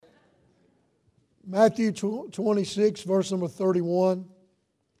Matthew 26, verse number 31.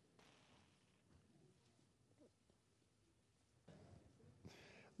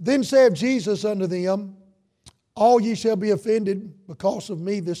 Then said Jesus unto them, All ye shall be offended because of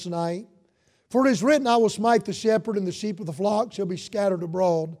me this night. For it is written, I will smite the shepherd, and the sheep of the flock shall be scattered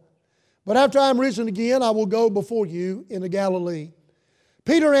abroad. But after I am risen again, I will go before you into Galilee.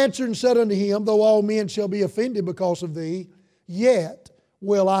 Peter answered and said unto him, Though all men shall be offended because of thee, yet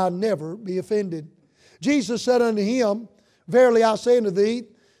will I never be offended. Jesus said unto him, Verily I say unto thee,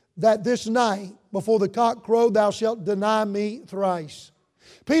 that this night before the cock crow thou shalt deny me thrice.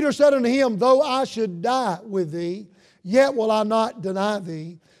 Peter said unto him, Though I should die with thee, yet will I not deny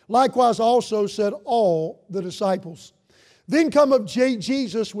thee. Likewise also said all the disciples. Then cometh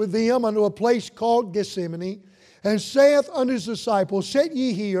Jesus with them unto a place called Gethsemane, and saith unto his disciples, Sit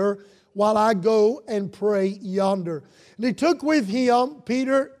ye here, while I go and pray yonder. And he took with him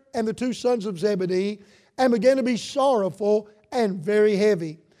Peter and the two sons of Zebedee, and began to be sorrowful and very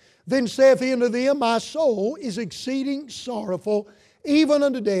heavy. Then saith he unto them, My soul is exceeding sorrowful, even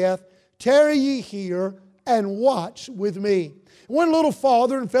unto death. Tarry ye here, and watch with me. Went a little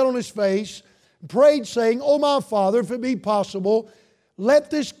farther, and fell on his face, and prayed, saying, O my Father, if it be possible,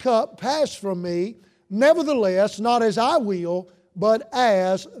 let this cup pass from me. Nevertheless, not as I will, but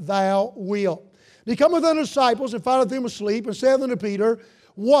as thou wilt. And he cometh unto the disciples, and findeth them asleep, and saith unto Peter,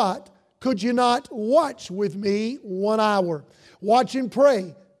 What? Could you not watch with me 1 hour? Watch and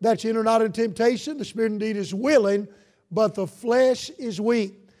pray, that you enter not into temptation. The spirit indeed is willing, but the flesh is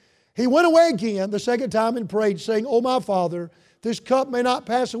weak. He went away again the second time and prayed, saying, O my Father, this cup may not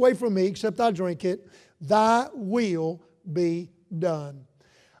pass away from me, except I drink it. Thy will be done.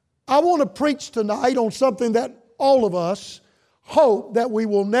 I want to preach tonight on something that all of us hope that we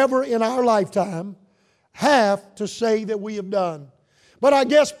will never in our lifetime have to say that we have done. But I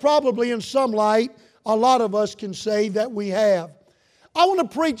guess probably in some light, a lot of us can say that we have. I want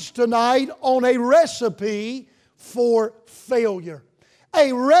to preach tonight on a recipe for failure.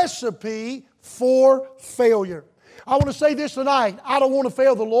 A recipe for failure. I want to say this tonight. I don't want to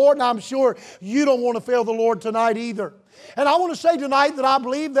fail the Lord, and I'm sure you don't want to fail the Lord tonight either. And I want to say tonight that I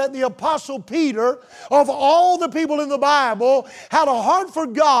believe that the Apostle Peter, of all the people in the Bible, had a heart for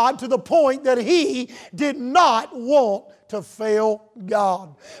God to the point that he did not want to fail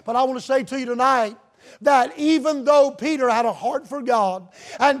God. But I want to say to you tonight that even though Peter had a heart for God,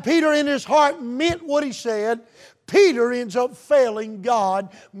 and Peter in his heart meant what he said, Peter ends up failing God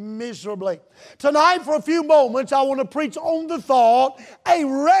miserably. Tonight, for a few moments, I want to preach on the thought, a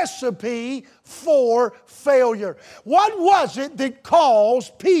recipe for failure. What was it that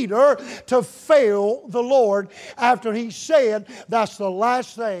caused Peter to fail the Lord after he said, that's the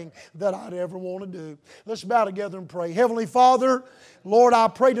last thing that I'd ever want to do? Let's bow together and pray. Heavenly Father, Lord, I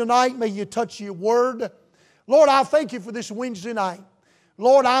pray tonight, may you touch your word. Lord, I thank you for this Wednesday night.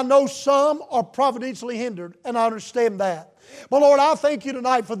 Lord, I know some are providentially hindered, and I understand that. But Lord, I thank you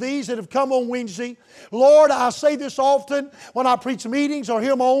tonight for these that have come on Wednesday. Lord, I say this often when I preach meetings or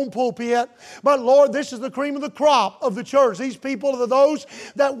hear my own pulpit. But Lord, this is the cream of the crop of the church. These people are those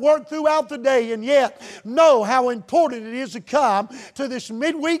that work throughout the day and yet know how important it is to come to this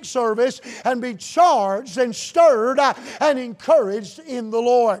midweek service and be charged and stirred and encouraged in the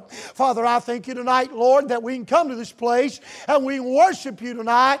Lord. Father, I thank you tonight, Lord, that we can come to this place and we can worship you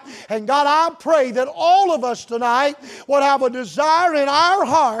tonight. And God, I pray that all of us tonight would have a desire in our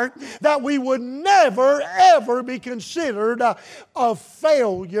heart that we would never, ever be considered a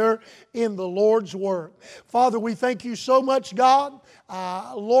failure in the Lord's work. Father, we thank you so much, God.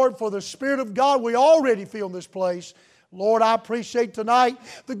 Lord, for the Spirit of God we already feel in this place. Lord, I appreciate tonight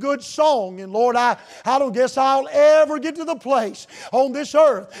the good song. And Lord, I don't guess I'll ever get to the place on this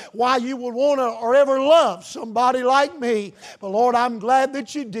earth why you would want to or ever love somebody like me. But Lord, I'm glad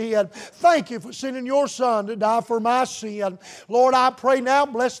that you did. Thank you for sending your Son to die for my sin. Lord, I pray now,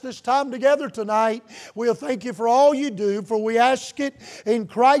 bless this time together tonight. We'll thank you for all you do, for we ask it in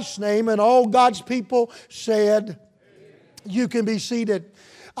Christ's name. And all God's people said, Amen. You can be seated.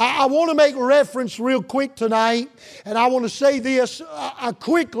 I want to make reference real quick tonight, and I want to say this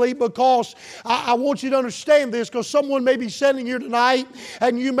quickly because I want you to understand this, because someone may be sitting here tonight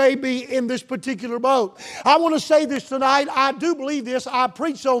and you may be in this particular boat. I want to say this tonight. I do believe this. I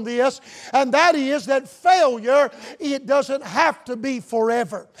preach on this, and that is that failure, it doesn't have to be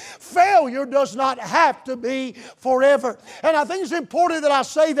forever. Failure does not have to be forever. And I think it's important that I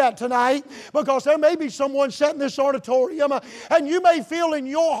say that tonight, because there may be someone sitting in this auditorium and you may feel in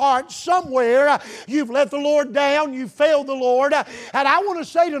your your heart somewhere you've let the Lord down, you failed the Lord. And I want to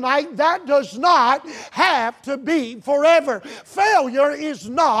say tonight, that does not have to be forever. Failure is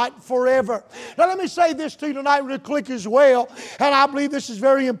not forever. Now let me say this to you tonight real quick as well, and I believe this is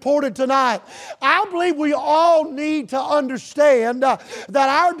very important tonight. I believe we all need to understand that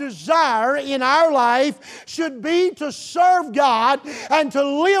our desire in our life should be to serve God and to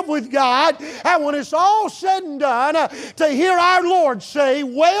live with God, and when it's all said and done, to hear our Lord say,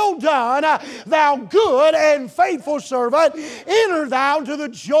 "Well done, thou good and faithful servant, enter thou into the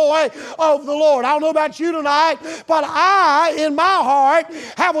joy of the Lord." I don't know about you tonight, but I, in my heart,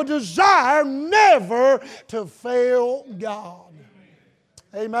 have a desire never to fail God.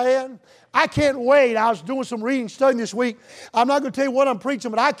 Amen. I can't wait. I was doing some reading, studying this week. I'm not going to tell you what I'm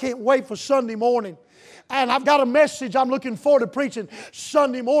preaching, but I can't wait for Sunday morning. And I've got a message I'm looking forward to preaching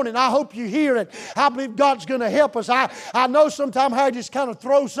Sunday morning. I hope you hear it. I believe God's going to help us. I know sometimes I just kind of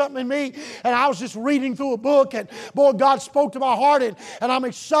throw something in me, and I was just reading through a book, and boy, God spoke to my heart, and I'm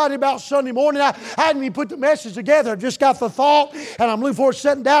excited about Sunday morning. I hadn't even put the message together. I just got the thought, and I'm looking forward to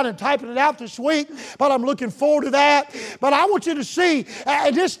sitting down and typing it out this week, but I'm looking forward to that. But I want you to see,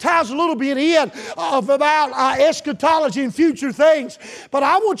 and this ties a little bit in about eschatology and future things, but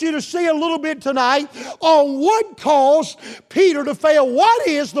I want you to see a little bit tonight on what caused Peter to fail. What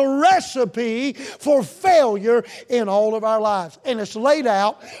is the recipe for failure in all of our lives? And it's laid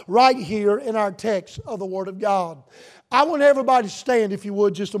out right here in our text of the Word of God. I want everybody to stand, if you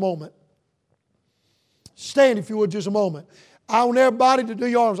would, just a moment. Stand, if you would, just a moment. I want everybody to do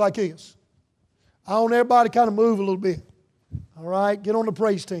your arms like this. I want everybody to kind of move a little bit. All right? Get on the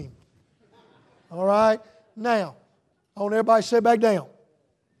praise team. All right? Now, I want everybody to sit back down.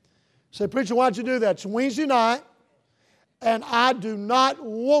 Say, "Preacher, why'd you do that?" It's Wednesday night, and I do not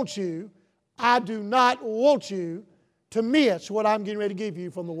want you to miss what I'm getting ready to give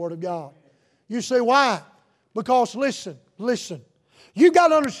you from the Word of God. You say, "Why?" Because listen. You got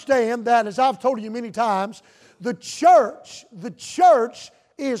to understand that, as I've told you many times, the church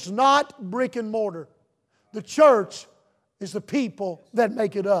is not brick and mortar. The church is the people that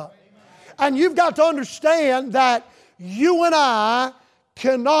make it up. And you've got to understand that you and I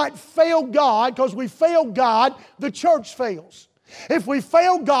cannot fail God, because we fail God, the church fails. If we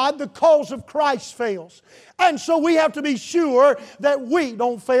fail God, the cause of Christ fails. And so we have to be sure that we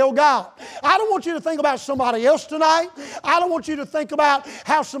don't fail God. I don't want you to think about somebody else tonight. I don't want you to think about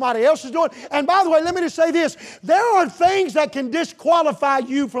how somebody else is doing. And by the way, let me just say this. There are things that can disqualify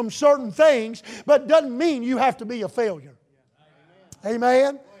you from certain things, but doesn't mean you have to be a failure.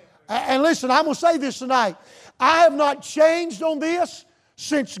 Amen? And listen, I'm going to say this tonight. I have not changed on this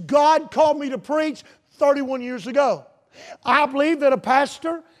since God called me to preach 31 years ago. I believe that a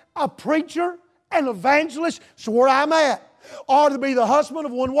pastor, a preacher, an evangelist is where I'm at, or to be the husband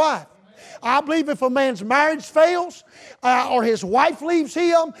of one wife. I believe if a man's marriage fails or his wife leaves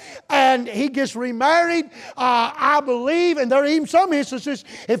him and he gets remarried, I believe, and there are even some instances,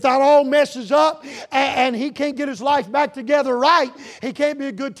 if that all messes up and he can't get his life back together right, he can't be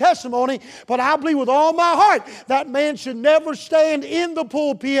a good testimony. But I believe with all my heart that man should never stand in the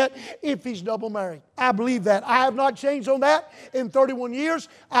pulpit if he's double married. I believe that. I have not changed on that in 31 years.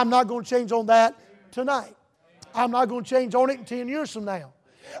 I'm not going to change on that tonight. I'm not going to change on it in 10 years from now.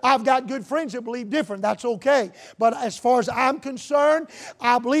 I've got good friends that believe different. That's okay. But as far as I'm concerned,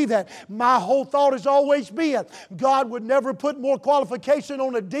 I believe that. My whole thought has always been God would never put more qualification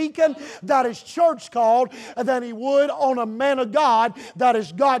on a deacon that is church called than He would on a man of God that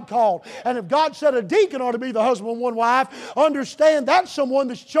is God called. And if God said a deacon ought to be the husband of one wife, understand that's someone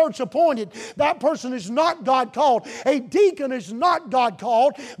that's church appointed. That person is not God called. A deacon is not God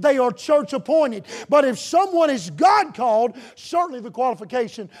called. They are church appointed. But if someone is God called, certainly the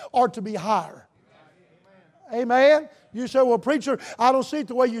qualification ought to be higher. Amen. You say, well, preacher, I don't see it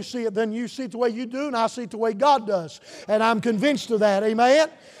the way you see it. Then you see it the way you do, and I see it the way God does. And I'm convinced of that. Amen.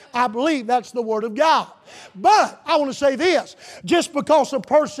 I believe that's the Word of God. But I want to say this. Just because a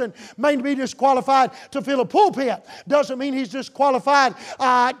person may be disqualified to fill a pulpit doesn't mean he's disqualified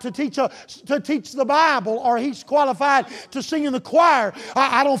to teach the Bible, or he's qualified to sing in the choir.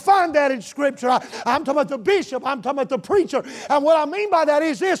 I don't find that in Scripture. I'm talking about the bishop. I'm talking about the preacher. And what I mean by that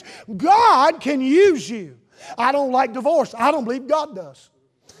is this. God can use you. I don't like divorce. I don't believe God does.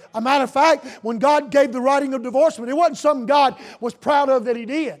 A matter of fact, when God gave the writing of divorcement, it wasn't something God was proud of that He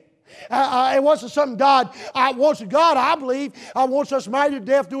did. It wasn't something God wants. God, I believe, wants us married to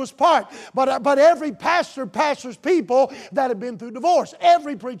death do us part. But every pastor pastors people that have been through divorce.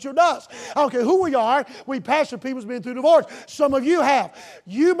 Every preacher does. I don't care who we are. We pastor people who've been through divorce. Some of you have.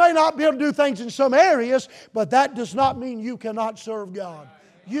 You may not be able to do things in some areas, but that does not mean you cannot serve God.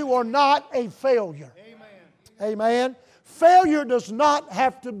 you are not a failure. Amen. Failure does not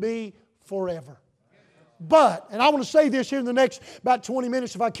have to be forever. But, and I want to say this here in the next about 20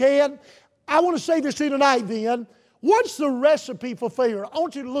 minutes if I can. I want to say this to you tonight then. What's the recipe for failure? I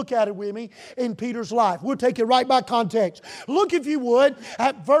want you to look at it with me in Peter's life. We'll take it right by context. Look, if you would,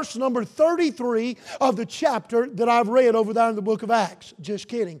 at verse number 33 of the chapter that I've read over there in the book of Acts. Just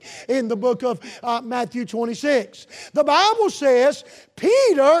kidding. In the book of Matthew 26. The Bible says,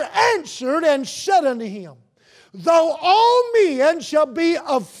 Peter answered and said unto him, though all men shall be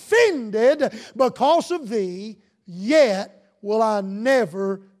offended because of thee, yet will I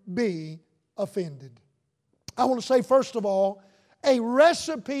never be offended. I want to say, first of all, a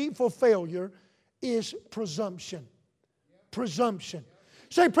recipe for failure is presumption. Presumption.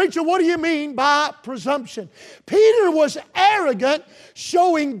 Say, preacher, what do you mean by presumption? Peter was arrogant,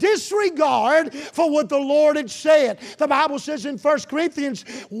 showing disregard for what the Lord had said. The Bible says in 1 Corinthians,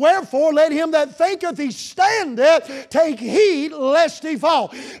 wherefore let him that thinketh he standeth take heed lest he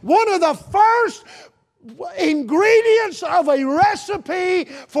fall. One of the first ingredients of a recipe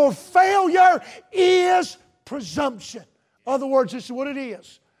for failure is presumption. In other words, this is what it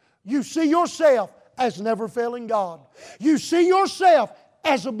is. You see yourself as never failing God. You see yourself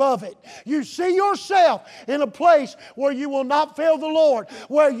as above it. You see yourself in a place where you will not fail the Lord,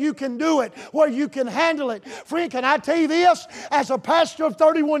 where you can do it, where you can handle it. Friend, can I tell you this? As a pastor of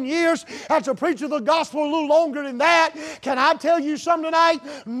 31 years, as a preacher of the gospel a little longer than that, can I tell you something tonight?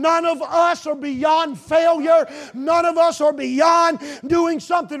 None of us are beyond failure. None of us are beyond doing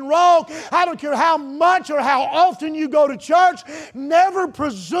something wrong. I don't care how much or how often you go to church. Never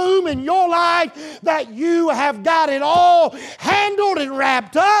presume in your life that you have got it all handled and wrapped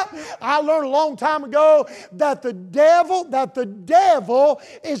up. I learned a long time ago that the devil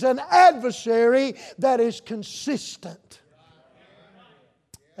is an adversary that is consistent.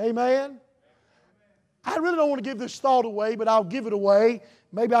 Amen. I really don't want to give this thought away, but I'll give it away.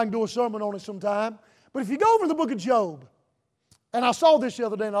 Maybe I can do a sermon on it sometime. But if you go over the book of Job, and I saw this the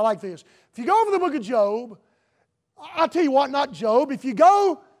other day and I like this. If you go over the book of Job, I'll tell you what, not Job. If you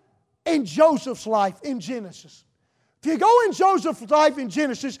go in Joseph's life in Genesis, if you go in Joseph's life in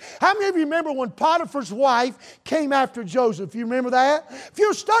Genesis, how many of you remember when Potiphar's wife came after Joseph? You remember that? If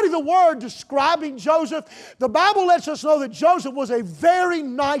you study the word describing Joseph, the Bible lets us know that Joseph was a very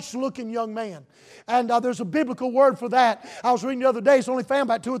nice looking young man. And there's a biblical word for that. I was reading the other day, it's only found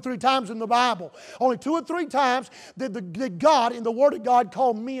about 2 or 3 times in the Bible. Only 2 or 3 times that God, in the Word of God,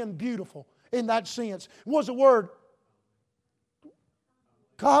 called men beautiful in that sense. What was the word?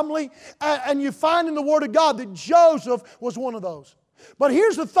 Comely. And you find in the Word of God that Joseph was one of those. But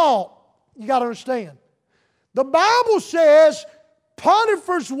here's the thought you got to understand. The Bible says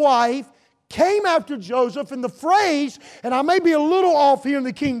Potiphar's wife came after Joseph, and the phrase, and I may be a little off here in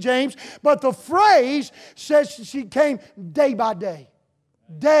the King James, but the phrase says she came day by day.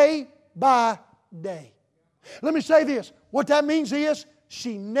 Day by day. Let me say this. What that means is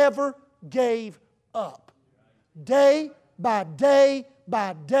she never gave up. Day by day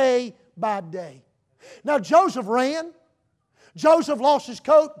by day by day. Now Joseph ran. Joseph lost his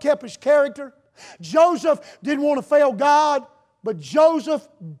coat, kept his character. Joseph didn't want to fail God, but Joseph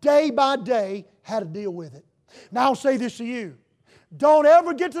day by day had to deal with it. Now I'll say this to you. Don't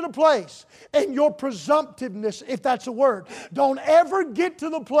ever get to the place in your presumptiveness, if that's a word. Don't ever get to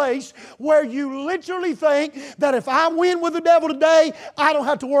the place where you literally think that if I win with the devil today, I don't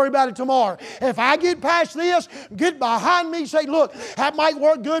have to worry about it tomorrow. If I get past this, get behind me, say, look, that might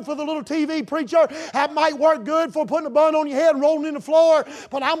work good for the little TV preacher. That might work good for putting a bun on your head and rolling in the floor.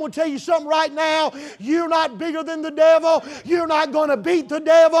 But I'm going to tell you something right now. You're not bigger than the devil. You're not going to beat the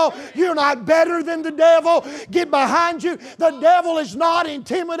devil. You're not better than the devil. Get behind you. The devil is not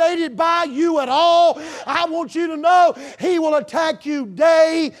intimidated by you at all. I want you to know he will attack you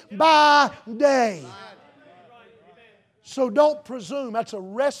day by day. So don't presume. That's a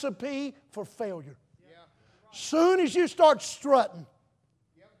recipe for failure. Soon as you start strutting.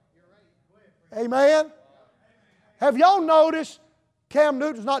 Amen. Have y'all noticed Cam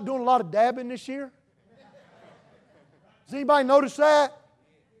Newton's not doing a lot of dabbing this year? Does anybody notice that?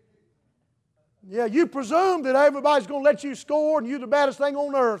 Yeah, you presume that everybody's going to let you score and you're the baddest thing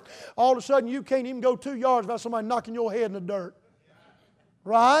on earth. All of a sudden, you can't even go 2 yards without somebody knocking your head in the dirt.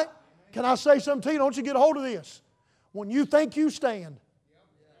 Right? Can I say something to you? Don't you get a hold of this. When you think you stand.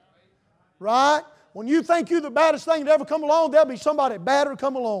 Right? When you think you're the baddest thing that ever come along, there'll be somebody badder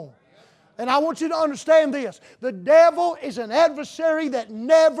come along. And I want you to understand this. The devil is an adversary that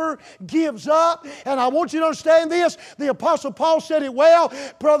never gives up. And I want you to understand this. The Apostle Paul said it well.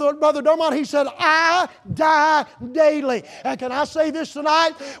 Brother Dermont, he said, I die daily. And can I say this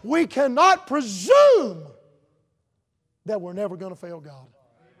tonight? We cannot presume that we're never going to fail God.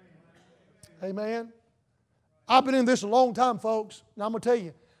 Amen. I've been in this a long time, folks. And I'm going to tell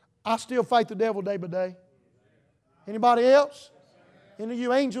you, I still fight the devil day by day. Anybody else? Any of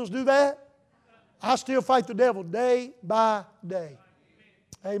you angels do that? I still fight the devil day by day.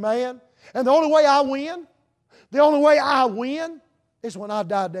 Amen. And the only way I win is when I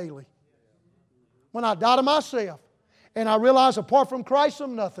die daily. When I die to myself and I realize apart from Christ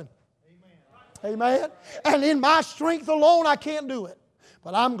I'm nothing. Amen. And in my strength alone I can't do it.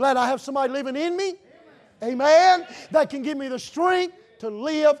 But I'm glad I have somebody living in me. Amen. That can give me the strength to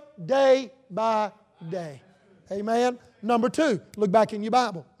live day by day. Amen. Number 2. Look back in your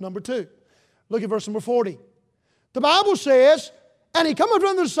Bible. Number 2. Look at verse number 40. The Bible says, and he cometh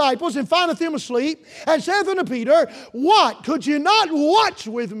unto the disciples and findeth them asleep, and saith unto Peter, what? Could you not watch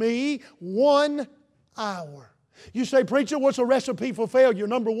with me 1 hour? You say, preacher, what's a recipe for failure?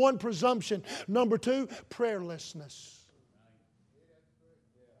 Number 1, presumption. Number 2, prayerlessness.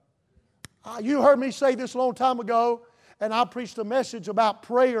 You heard me say this a long time ago, and I preached a message about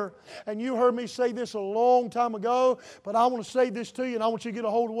prayer, and you heard me say this a long time ago, but I want to say this to you, and I want you to get a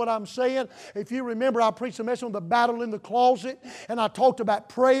hold of what I'm saying. If you remember, I preached a message on the battle in the closet, and I talked about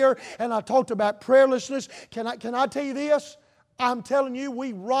prayer, and I talked about prayerlessness. Can I tell you this? I'm telling you,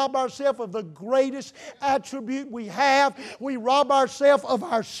 we rob ourselves of the greatest attribute we have. We rob ourselves of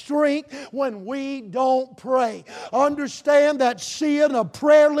our strength when we don't pray. Understand that sin of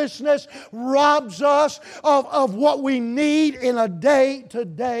prayerlessness robs us of what we need in a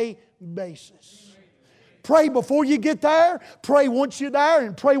day-to-day basis. Pray before you get there, pray once you're there,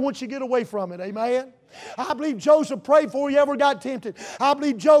 and pray once you get away from it. Amen? I believe Joseph prayed before he ever got tempted. I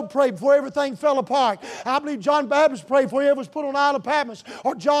believe Job prayed before everything fell apart. I believe John Baptist prayed before he ever was put on the Isle of Patmos.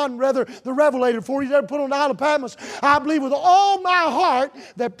 Or John, rather, the Revelator, before he was ever put on the Isle of Patmos. I believe with all my heart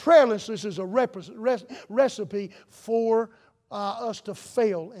that prayerlessness is a recipe for us to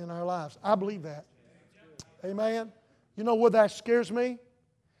fail in our lives. I believe that. Amen. You know what that scares me?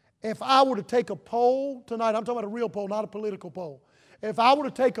 If I were to take a poll tonight, I'm talking about a real poll, not a political poll. If I were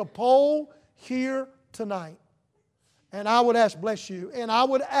to take a poll here tonight, and I would ask, bless you, and I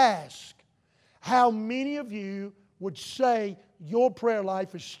would ask how many of you would say your prayer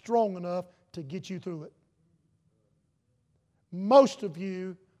life is strong enough to get you through it. Most of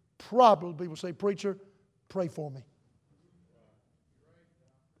you probably will say, preacher, pray for me.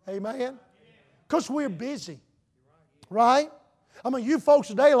 Amen? Because we're busy, right? I mean, you folks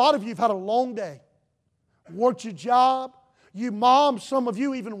today, a lot of you have had a long day. Worked your job. You moms, some of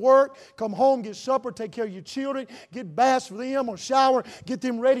you even work, come home, get supper, take care of your children, get baths for them or shower, get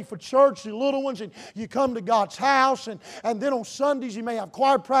them ready for church, the little ones, and you come to God's house. And then on Sundays you may have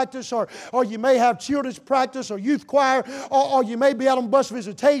choir practice, or you may have children's practice or youth choir, or you may be out on bus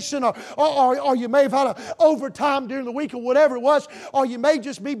visitation, or you may have had an overtime during the week or whatever it was, or you may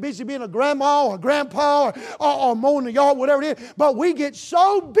just be busy being a grandma or a grandpa or mowing the yard, whatever it is. But we get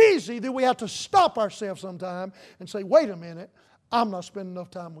so busy that we have to stop ourselves sometime and say, wait a minute. I'm not spending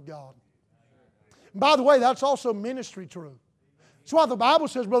enough time with God. And by the way, that's also ministry true. That's why the Bible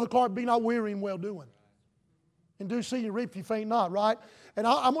says, Brother Clark, be not weary in well doing. In due season you reap, you faint not, right? And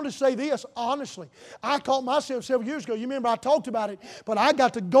I'm going to say this honestly. I caught myself several years ago. You remember I talked about it, but I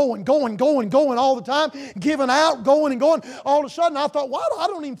got to going all the time, giving out, going and going. All of a sudden I thought, well, I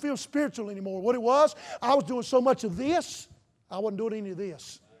don't even feel spiritual anymore. What it was, I was doing so much of this, I wasn't doing any of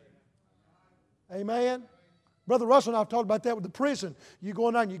this. Amen? Brother Russell and I have talked about that with the prison. You go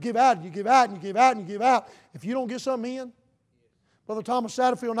in there and you give out, and you give out, and you give out, and you give out. If you don't get something in, Brother Thomas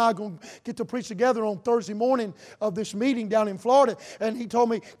Satterfield and I are going to get to preach together on Thursday morning of this meeting down in Florida. And he told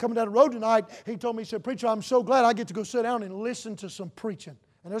me, coming down the road tonight, he told me, he said, preacher, I'm so glad I get to go sit down and listen to some preaching.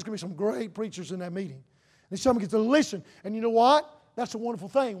 And there's going to be some great preachers in that meeting. And he said, I'm going to get to listen. And you know what? That's a wonderful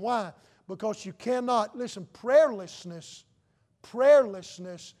thing. Why? Because you cannot, listen, prayerlessness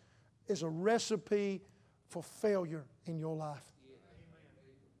is a recipe for failure in your life.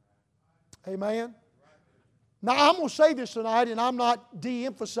 Amen? Now, I'm going to say this tonight, and I'm not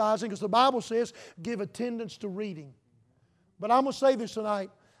de-emphasizing, because the Bible says give attendance to reading. But I'm going to say this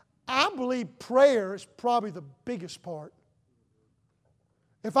tonight. I believe prayer is probably the biggest part.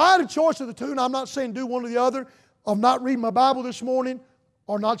 If I had a choice of the two, and I'm not saying do one or the other, of not reading my Bible this morning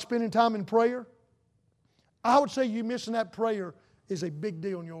or not spending time in prayer, I would say you missing that prayer is a big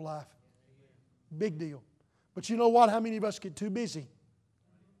deal in your life. Big deal. But you know what? How many of us get too busy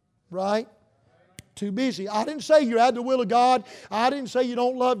Right? Too busy. I didn't say you're out of the will of God. I didn't say you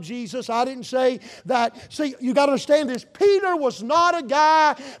don't love Jesus. I didn't say that. See, you got to understand this. Peter was not a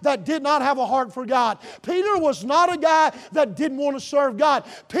guy that did not have a heart for God. Peter was not a guy that didn't want to serve God.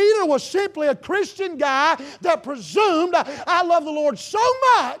 Peter was simply a Christian guy that presumed, I love the Lord so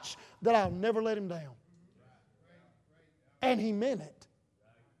much that I'll never let Him down. And he meant it.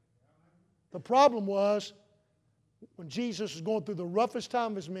 The problem was, when Jesus was going through the roughest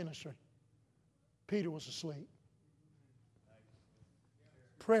time of His ministry, Peter was asleep.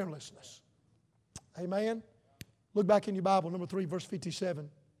 Prayerlessness. Amen? Look back in your Bible, number 3, verse 57.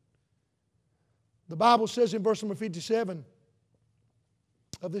 The Bible says in verse number 57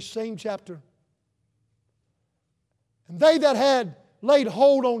 of this same chapter, and they that had laid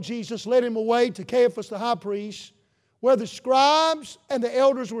hold on Jesus led Him away to Caiaphas the high priest, where the scribes and the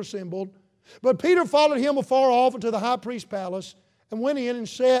elders were assembled. But Peter followed Him afar off into the high priest's palace and went in and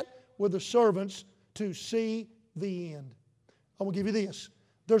sat with the servants to see the end. I'm going to give you this.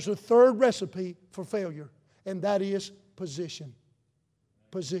 There's a third recipe for failure, and that is position.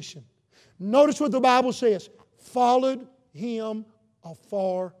 Position. Notice what the Bible says. Followed Him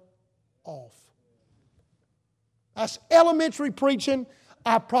afar off. That's elementary preaching.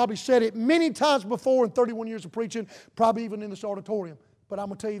 I probably said it many times before in 31 years of preaching, probably even in this auditorium. But I'm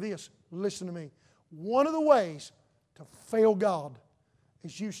going to tell you this. Listen to me. One of the ways to fail God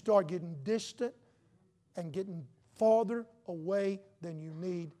is you start getting distant and getting farther away than you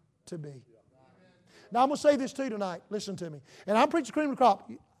need to be. Now I'm going to say this to you tonight. Listen to me. And I'm preaching cream of the crop.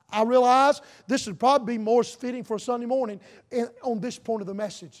 I realize this would probably be more fitting for a Sunday morning on this point of the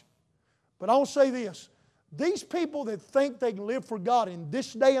message. But I want to say this. These people that think they can live for God in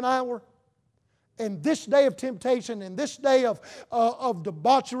this day and hour, in this day of temptation, in this day of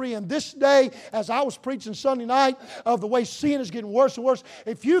debauchery, in this day, as I was preaching Sunday night, of the way sin is getting worse and worse,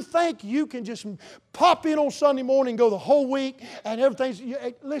 if you think you can just pop in on Sunday morning and go the whole week and everything's...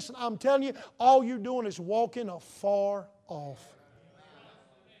 Listen, I'm telling you, all you're doing is walking afar off.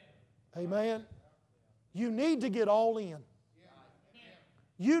 Amen? You need to get all in.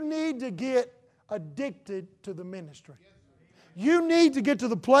 You need to get addicted to the ministry. You need to get to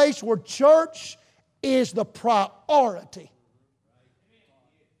the place where church is the priority.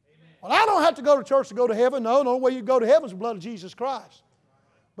 Well, I don't have to go to church to go to heaven. No, the only way you go to heaven is the blood of Jesus Christ.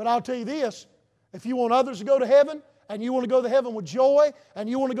 But I'll tell you this, if you want others to go to heaven, and you want to go to heaven with joy, and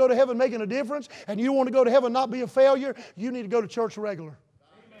you want to go to heaven making a difference, and you want to go to heaven not be a failure, you need to go to church regular.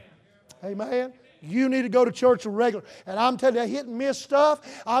 Amen. You need to go to church regular. And I'm telling you, that hit and miss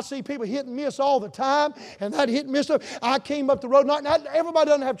stuff, I see people hit and miss all the time. And that hit and miss stuff. I came up the road. Not everybody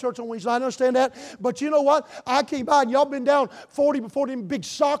doesn't have church on Wednesday. I understand that. But you know what? I came by and y'all been down 40 before them big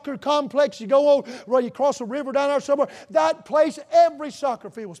soccer complex. You go over where you cross the river down there somewhere. That place, every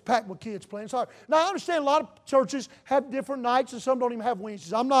soccer field was packed with kids playing soccer. Now I understand a lot of churches have different nights and some don't even have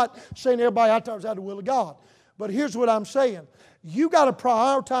Wednesdays. I'm not saying everybody out there is out of the will of God. But here's what I'm saying. You got to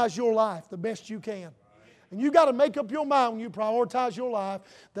prioritize your life the best you can. And you got to make up your mind when you prioritize your life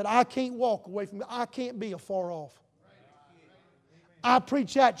that I can't walk away from it. I can't be afar off. I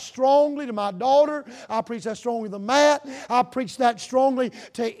preach that strongly to my daughter. I preach that strongly to Matt. I preach that strongly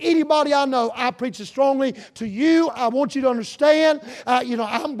to anybody I know. I preach it strongly to you. I want you to understand,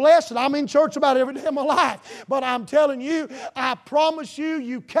 I'm blessed and I'm in church about every day of my life. But I'm telling you, I promise you,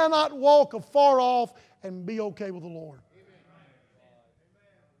 you cannot walk afar off and be okay with the Lord.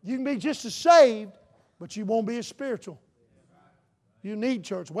 You can be just as saved, but you won't be as spiritual. You need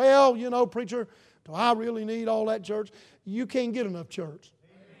church. Well, preacher, do I really need all that church? You can't get enough church.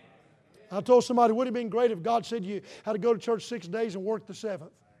 I told somebody, would it have been great if God said you had to go to church 6 days and work the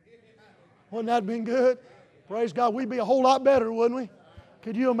 7th? Wouldn't that have been good? Praise God, we'd be a whole lot better, wouldn't we?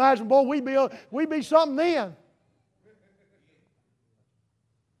 Could you imagine? Boy, we'd be something then.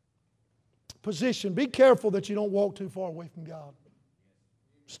 Position. Be careful that you don't walk too far away from God.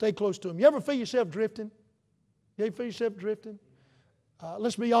 Stay close to Him. You ever feel yourself drifting? You ever feel yourself drifting?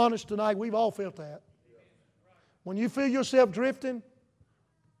 Let's be honest tonight. We've all felt that. When you feel yourself drifting,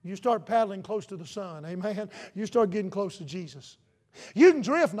 you start paddling close to the sun. Amen. You start getting close to Jesus. You can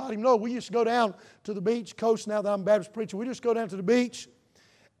drift, not even know. We used to go down to the beach coast. Now that I'm a Baptist preacher, we just go down to the beach.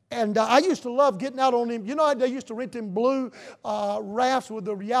 And I used to love getting out on them. You know how they used to rent them blue rafts with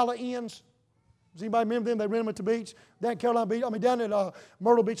the yellow ends? Does anybody remember them? They rent them at the beach. Down at Carolina Beach. Down at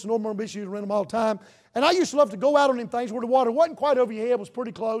Myrtle Beach, North Myrtle Beach, you used to rent them all the time. And I used to love to go out on them things where the water wasn't quite over your head, was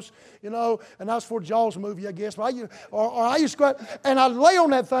pretty close, and that was for the Jaws movie, I guess. But I used to go out, and I'd lay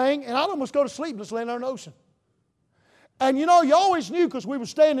on that thing, and I'd almost go to sleep just laying there in the ocean. And you always knew because we were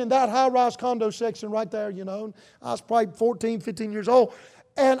staying in that high-rise condo section right there, and I was probably 14, 15 years old.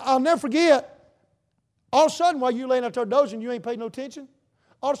 And I'll never forget, all of a sudden while you're laying out there dozing, you ain't paid no attention.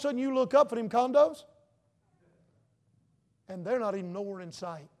 All of a sudden you look up for them condos, and they're not even nowhere in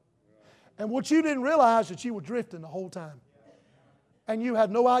sight. And what you didn't realize is that you were drifting the whole time. And you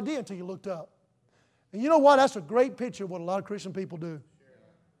had no idea until you looked up. And you know what? That's a great picture of what a lot of Christian people do.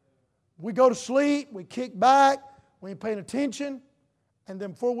 We go to sleep, we kick back, we ain't paying attention, and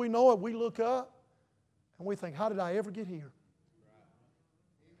then before we know it, we look up and we think, how did I ever get here?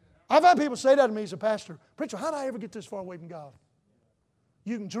 I've had people say that to me as a pastor. Preacher, how did I ever get this far away from God?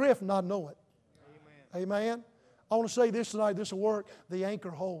 You can drift and not know it. Amen. Amen. I want to say this tonight, this will work. The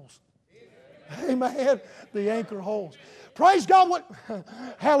anchor holds. Amen. The anchor holds. Praise God.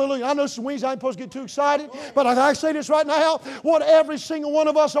 Hallelujah. I know this is Wednesday. I ain't supposed to get too excited. But I say this right now. What every single one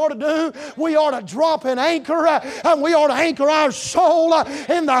of us ought to do, we ought to drop an anchor. And we ought to anchor our soul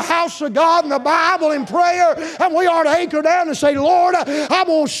in the house of God, in the Bible, in prayer. And we ought to anchor down and say, Lord, I'm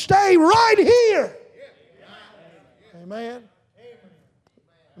going to stay right here. Amen.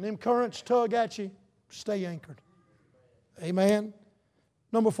 When them currents tug at you, stay anchored. Amen.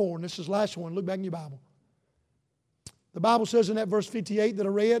 Number 4, and this is the last one. Look back in your Bible. The Bible says in that verse 58 that I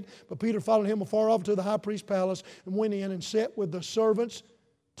read, but Peter followed him afar off to the high priest's palace and went in and sat with the servants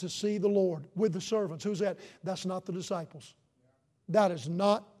to see the Lord. With the servants. Who's that? That's not the disciples. That is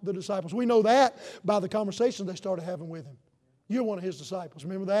not the disciples. We know that by the conversations they started having with him. You're one of his disciples.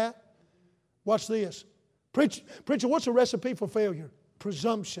 Remember that? Watch this. Preacher, what's the recipe for failure?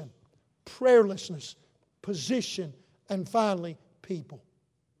 Presumption, prayerlessness, position, and finally, people.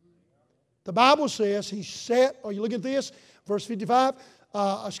 The Bible says he sat, are you looking at this? Verse 55,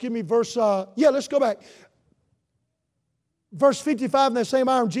 let's go back. Verse 55, in that same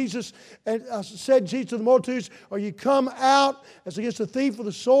hour, Jesus said Jesus to the multitudes, are you come out as against a thief with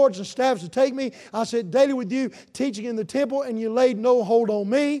the swords and staffs to take me? I said daily with you, teaching in the temple, and you laid no hold on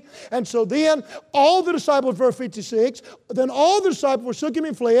me. And so then all the disciples, verse 56, then all the disciples forsook him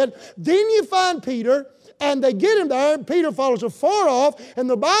and fled. Then you find Peter, and they get him there. Peter follows afar off. And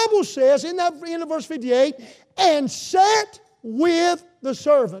the Bible says in that end of verse 58, and sat with the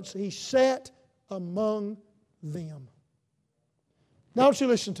servants. He sat among them. Now, don't you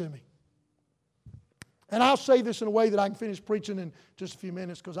listen to me. And I'll say this in a way that I can finish preaching in just a few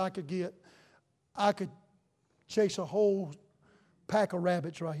minutes, because I could chase a whole pack of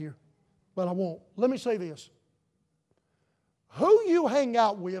rabbits right here. But I won't. Let me say this. Who you hang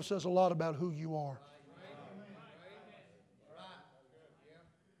out with says a lot about who you are.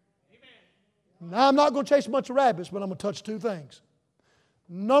 Now, I'm not going to chase a bunch of rabbits, but I'm going to touch 2 things.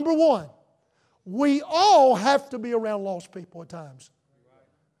 Number 1, we all have to be around lost people at times.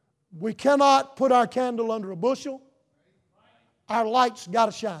 We cannot put our candle under a bushel. Our light's got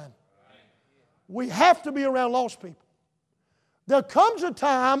to shine. We have to be around lost people. There comes a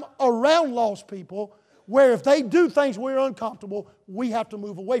time around lost people where if they do things we're uncomfortable, we have to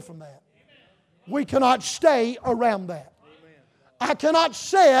move away from that. We cannot stay around that. I cannot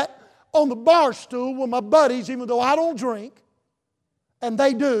sit on the bar stool with my buddies, even though I don't drink, and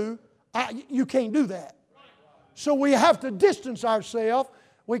they do. You can't do that. So we have to distance ourselves.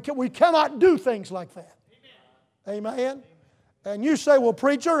 We cannot do things like that. Amen? And you say, well,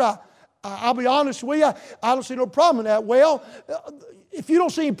 preacher, I'll be honest with you, I don't see no problem in that. Well, if you don't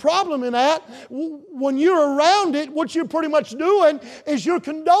see any problem in that, when you're around it, what you're pretty much doing is you're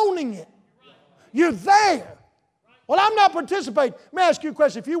condoning it. You're there. Well, I'm not participating. Let me ask you a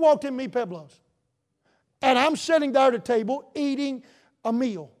question. If you walked in me, Pueblos, and I'm sitting there at a table eating a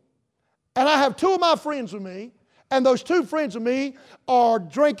meal, and I have 2 of my friends with me, and those 2 friends of me are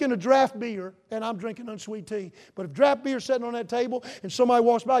drinking a draft beer, and I'm drinking unsweet tea. But if draft beer is sitting on that table and somebody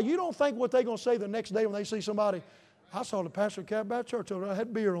walks by, you don't think what they're going to say the next day when they see somebody, I saw the pastor of Cat Baptist Church over there,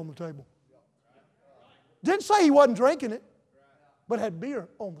 had beer on the table. Didn't say he wasn't drinking it, but had beer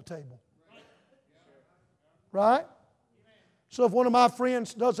on the table. Right? So if one of my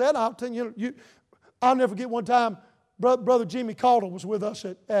friends does that, I'll tell you, I'll never forget one time, Brother Jimmy Calder was with us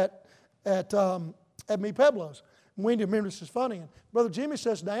at Me Pueblos. Wendy, remember, this is funny. And Brother Jimmy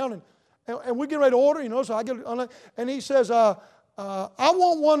sits down, and we get ready to order, so I get on it, and he says, I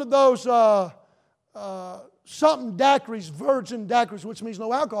want one of those something daiquiris, virgin daiquiris, which means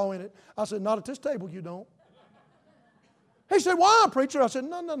no alcohol in it. I said, not at this table, you don't. He said, why, preacher? I said,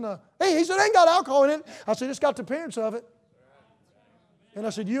 no. He said, it ain't got alcohol in it. I said, it's got the appearance of it. And I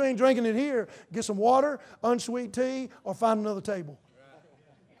said, you ain't drinking it here. Get some water, unsweet tea, or find another table.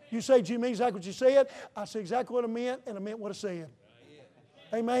 You say, do you mean exactly what you said? I said exactly what I meant, and I meant what I said.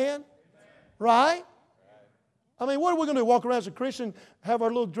 Amen? Right? I mean, what are we going to do? Walk around as a Christian, have our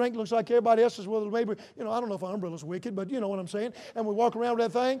little drink, looks like everybody else's, well, maybe, I don't know if our umbrella's wicked, but you know what I'm saying. And we walk around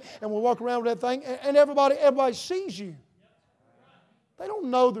with that thing, and everybody sees you. They don't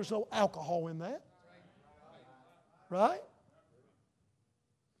know there's no alcohol in that. Right?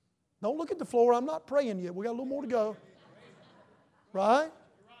 Don't look at the floor. I'm not praying yet. We got a little more to go. Right?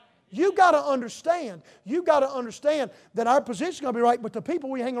 You got to understand. You got to understand that our position is going to be right, but the people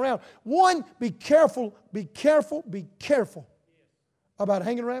we hang around. One, be careful about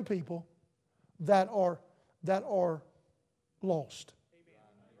hanging around people that are lost.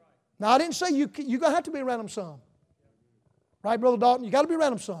 Now, I didn't say you're going to have to be around them some. Right, Brother Dalton? You got to be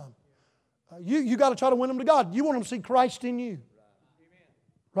around them some. You got to try to win them to God. You want them to see Christ in you.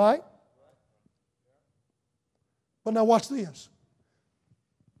 Right? But now watch this.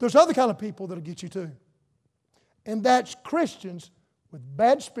 There's other kind of people that'll get you too. And that's Christians with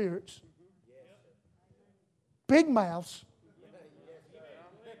bad spirits, big mouths,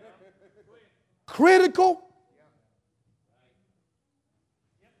 critical.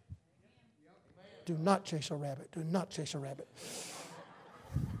 Do not chase a rabbit. Do not chase a rabbit.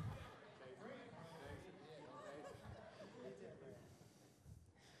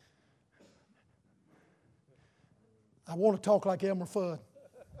 I want to talk like Elmer Fudd.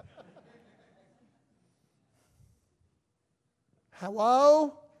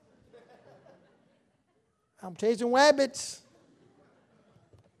 Hello? I'm chasing rabbits.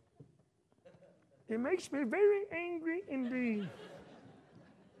 It makes me very angry indeed.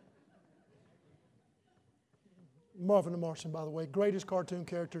 Marvin the Martian, by the way, greatest cartoon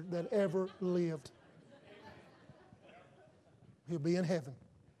character that ever lived. He'll be in heaven.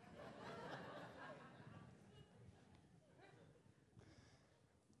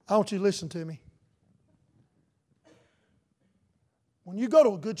 I want you to listen to me. When you go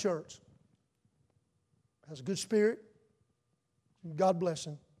to a good church, has a good spirit, God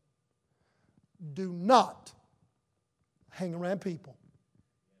blessing, do not hang around people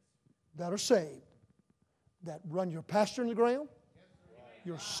that are saved, that run your pastor in the ground,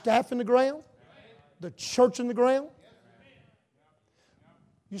 your staff in the ground, the church in the ground.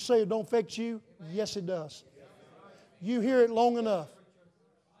 You say it don't affect you? Yes, it does. You hear it long enough.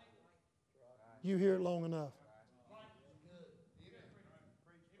 You hear it long enough.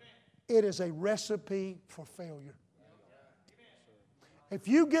 It is a recipe for failure. If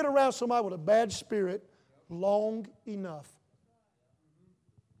you get around somebody with a bad spirit long enough,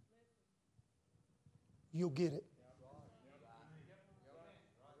 you'll get it.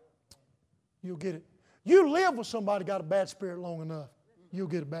 You'll get it. You live with somebody got a bad spirit long enough, you'll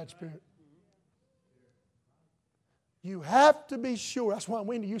get a bad spirit. You have to be sure. That's why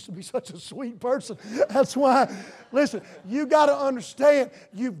Wendy used to be such a sweet person. That's why, listen, you got to understand.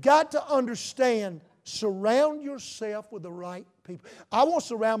 You've got to understand. Surround yourself with the right people. I won't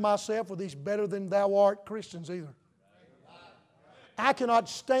surround myself with these better than thou art Christians either. I cannot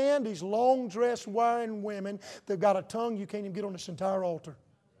stand these long dress wearing women that got a tongue you can't even get on this entire altar.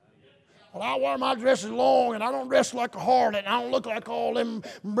 Well, I wear my dresses long and I don't dress like a harlot and I don't look like all them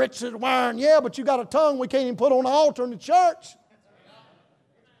britches wearing. Yeah, but you got a tongue we can't even put on the altar in the church.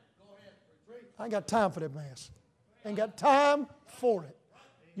 I ain't got time for that mess. Ain't got time for it.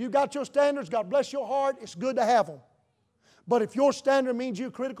 You got your standards, God bless your heart, it's good to have them. But if your standard means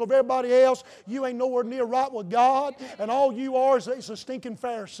you're critical of everybody else, you ain't nowhere near right with God, and all you are is a stinking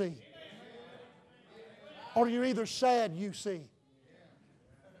Pharisee. Or you're either sad, you see.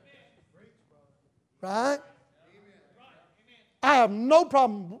 Right? I have no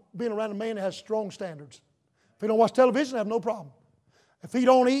problem being around a man that has strong standards. If he don't watch television, I have no problem. If he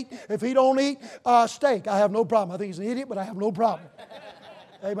don't eat steak, I have no problem. I think he's an idiot, but I have no problem.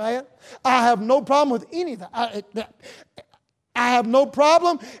 Amen? I have no problem with anything. I have no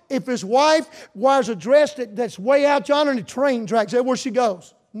problem if his wife wears a dress that's way out yonder and the train tracks everywhere she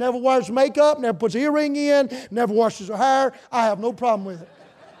goes. Never wears makeup, never puts an earring in, never washes her hair. I have no problem with it.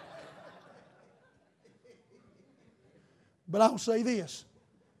 But I'll say this.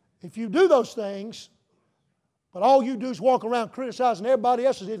 If you do those things, but all you do is walk around criticizing everybody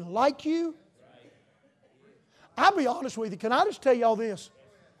else that didn't like you, I'll be honest with you. Can I just tell y'all this?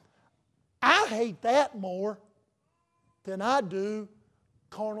 I hate that more than I do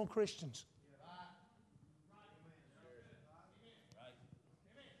carnal Christians.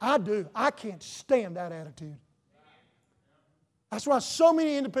 I do. I can't stand that attitude. That's why so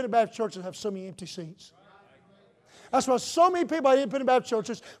many independent Baptist churches have so many empty seats. That's why so many people at independent Baptist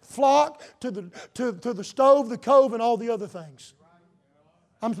churches flock to the stove, the cove, and all the other things.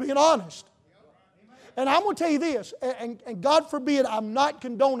 I'm being honest. And I'm going to tell you this, and God forbid I'm not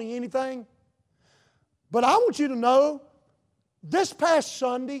condoning anything, But I want you to know, this past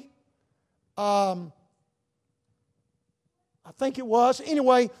Sunday, I think it was.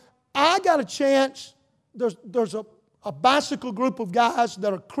 Anyway, I got a chance. There's a bicycle group of guys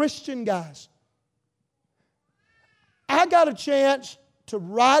that are Christian guys. I got a chance to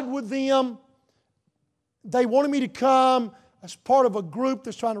ride with them. They wanted me to come as part of a group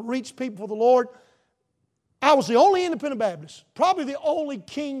that's trying to reach people for the Lord. I was the only independent Baptist, probably the only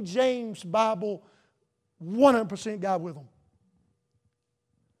King James Bible 100% guy with them.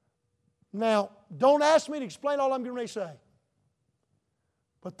 Now, don't ask me to explain all I'm getting ready to say.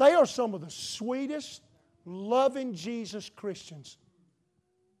 But they are some of the sweetest, loving Jesus Christians.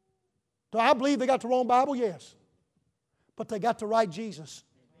 Do I believe they got the wrong Bible? Yes. But they got the right Jesus.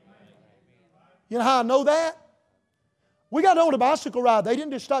 You know how I know that? We got on a bicycle ride. They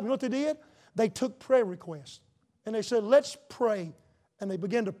didn't just stop. You know what they did? They took prayer requests. And they said, let's pray. And they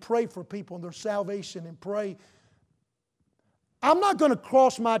began to pray for people and their salvation and pray. I'm not going to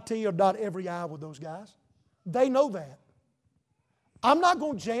cross my T or dot every I with those guys. They know that. I'm not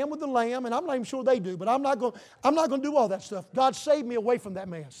going to jam with the lamb, and I'm not even sure they do, but I'm not going to do all that stuff. God saved me away from that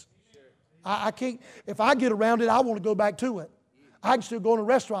mess. I can't, if I get around it, I want to go back to it. I can still go in a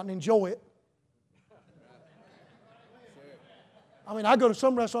restaurant and enjoy it. I mean, I go to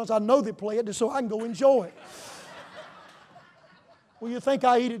some restaurants, I know they play it just so I can go enjoy it. Well, you think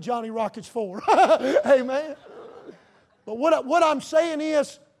I eat at Johnny Rockets for? Amen. But what I'm saying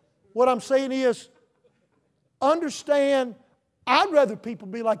is, understand, I'd rather people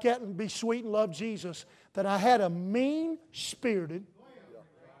be like that and be sweet and love Jesus than I had a mean-spirited.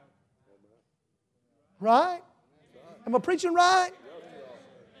 Right? Am I preaching right?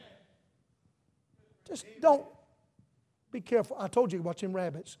 Just don't. Be careful. I told you about them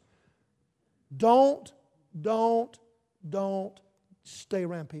rabbits. Don't stay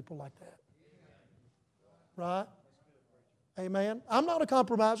around people like that. Right? Amen. I'm not a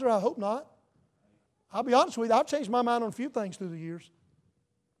compromiser. I hope not. I'll be honest with you. I've changed my mind on a few things through the years.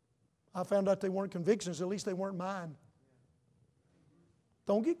 I found out they weren't convictions. At least they weren't mine.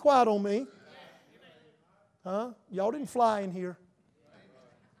 Don't get quiet on me. Huh? Y'all didn't fly in here.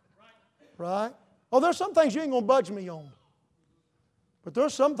 Right? Oh, there's some things you ain't going to budge me on. But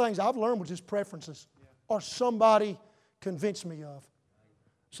there's some things I've learned with just preferences. Or somebody convinced me of.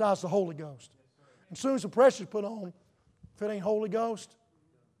 Besides the Holy Ghost. And as soon as the pressure's put on, if it ain't Holy Ghost,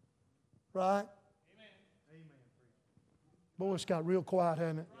 right? Boy, it's got real quiet,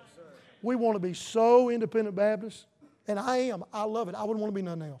 hasn't it? We want to be so independent Baptists. And I am. I love it. I wouldn't want to be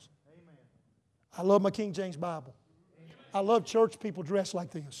nothing else. I love my King James Bible. I love church people dressed like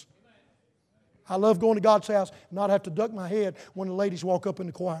this. I love going to God's house and not have to duck my head when the ladies walk up in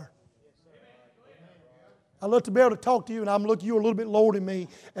the choir. I love to be able to talk to you and I'm looking you a little bit lower than me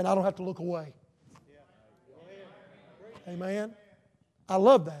and I don't have to look away. Amen. I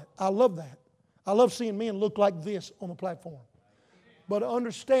love that. I love that. I love seeing men look like this on the platform. But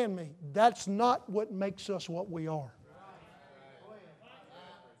understand me, that's not what makes us what we are.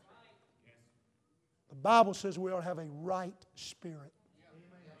 The Bible says we ought to have a right spirit.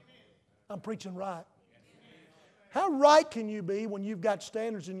 I'm preaching right. How right can you be when you've got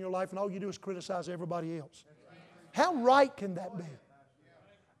standards in your life and all you do is criticize everybody else? How right can that be?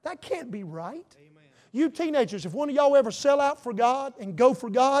 That can't be right. You teenagers, if one of y'all ever sell out for God and go for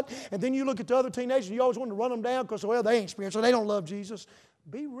God, and then you look at the other teenagers and you always want to run them down because, well, they ain't spiritual, they don't love Jesus.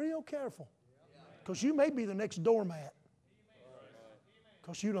 Be real careful. Because you may be the next doormat.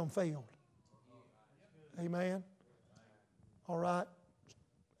 Because you done failed. Amen. All right.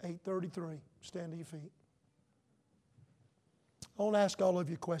 8:33. Stand to your feet. I want to ask all of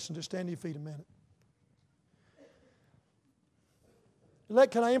you a question. Just stand to your feet a minute.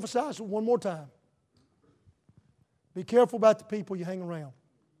 Can I emphasize it one more time? Be careful about the people you hang around.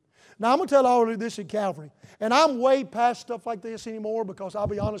 Now, I'm going to tell all of you this in Calvary. And I'm way past stuff like this anymore because I'll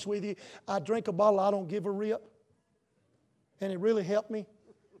be honest with you, I drink a bottle, I don't give a rip. And it really helped me.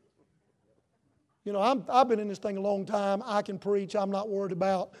 You know, I've been in this thing a long time. I can preach. I'm not worried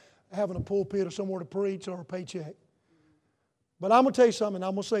about having a pulpit or somewhere to preach or a paycheck. But I'm going to tell you something.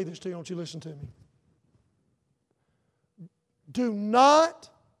 I'm going to say this to you. Don't you listen to me. Do not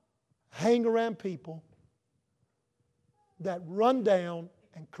hang around people that run down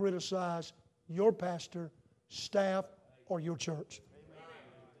and criticize your pastor, staff, or your church.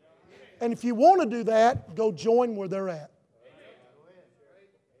 And if you want to do that, go join where they're at.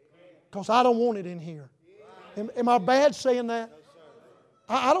 Because I don't want it in here. Am I bad saying that?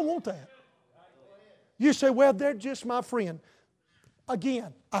 I don't want that. You say, well, they're just my friend.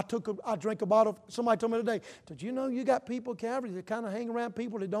 Again, I drank a bottle. Somebody told me today, did you know you got people at Calvary that kind of hang around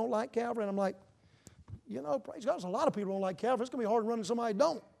people that don't like Calvary? And I'm like, You know, praise God, there's a lot of people don't like Calvary. It's going to be hard to run into somebody that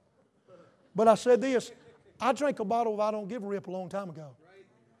don't. But I said this, I drank a bottle of I Don't Give a Rip a long time ago.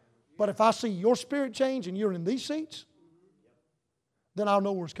 But if I see your spirit change and you're in these seats, then I'll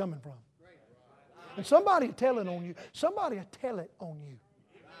know where it's coming from. And somebody will tell it on you. Somebody will tell it on you.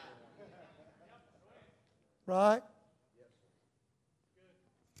 Right?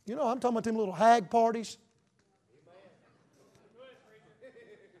 You know, I'm talking about them little hag parties.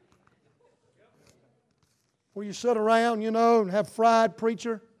 Where you sit around, you know, and have fried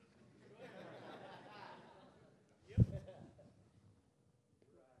preacher.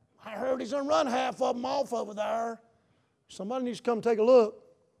 I heard he's going to run half of them off over there. Somebody needs to come take a look.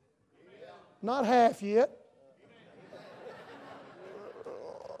 Not half yet.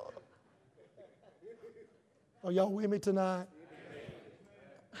 Are y'all with me tonight?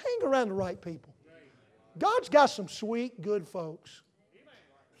 Hang around the right people. God's got some sweet, good folks.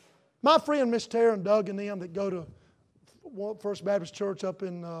 My friend Miss Tara and Doug and them that go to First Baptist Church up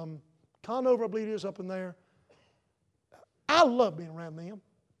in Conover, I believe it is, up in there. I love being around them.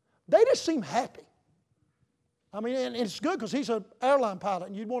 They just seem happy. I mean, and it's good because he's an airline pilot,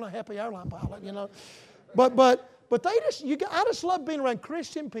 and you'd want a happy airline pilot, you know. But they just, I just love being around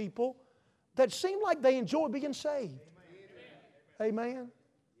Christian people that seem like they enjoy being saved. Amen.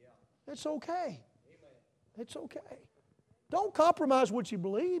 It's okay. It's okay. Don't compromise what you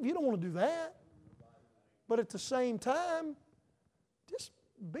believe. You don't want to do that. But at the same time, just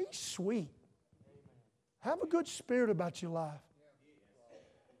be sweet. Have a good spirit about your life.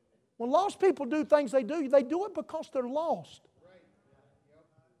 When lost people do things they do it because they're lost.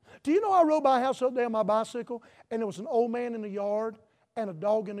 Do you know I rode by a house up there on my bicycle, and there was an old man in the yard and a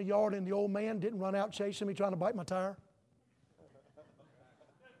dog in the yard, and the old man didn't run out chasing me trying to bite my tire?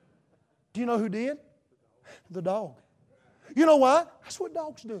 Do you know who did? The dog. You know why? That's what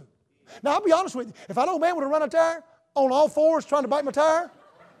dogs do. Now, I'll be honest with you. If an old man would have run a tire on all fours trying to bite my tire,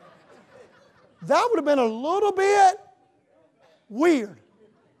 that would have been a little bit weird.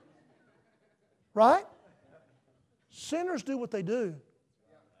 Right? Sinners do what they do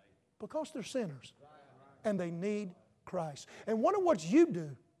because they're sinners. And they need Christ. And wonder what you'd do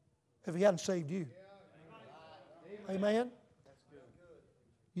if He hadn't saved you. Amen?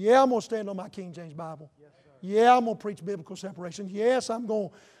 Yeah, I'm going to stand on my King James Bible. Yeah, I'm going to preach biblical separation. Yes, I'm going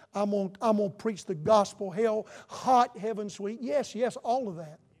to preach the gospel, hell, hot, heaven, sweet. Yes, all of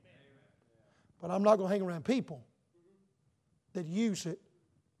that. But I'm not going to hang around people that use it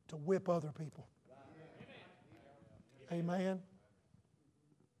to whip other people. Amen.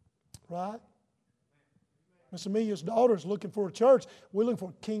 Right? Miss Amelia's daughter is looking for a church. We're looking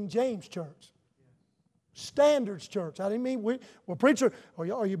for a King James church. Standards church. I didn't mean, well, preacher,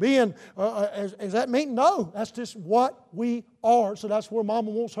 are you being, is that mean? No, that's just what we are. So that's where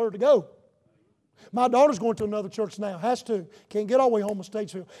Mama wants her to go. My daughter's going to another church now. Has to. Can't get all the way home to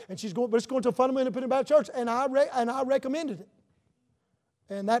Statesville. And she's going, but it's going to a fundamental independent Baptist church. And I recommended it.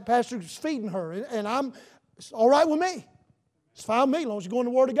 And that pastor's feeding her. And it's all right with me. It's fine with me as long as you're going to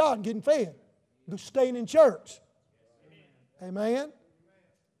the Word of God and getting fed. Just staying in church. Amen?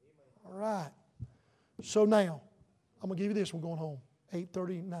 All right. So now, I'm going to give you this. We're going home.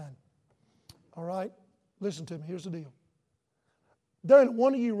 8:39. All right? Listen to me. Here's the deal. There ain't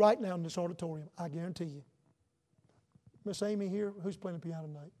one of you right now in this auditorium, I guarantee you. Miss Amy here, who's playing the piano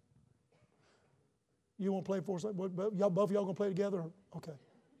tonight? You want to play for us? Both of y'all going to play together? Okay.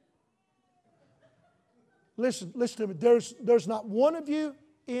 Listen to me. There's not one of you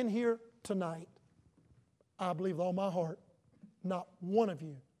in here tonight, I believe with all my heart, not one of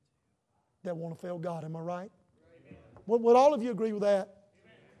you that want to fail God. Am I right? Would all of you agree with that?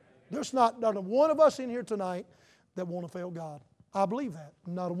 There's not one of us in here tonight that want to fail God. I believe that.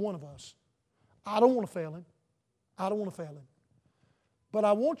 Not a one of us. I don't want to fail Him. I don't want to fail Him. But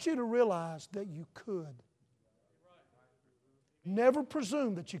I want you to realize that you could. Never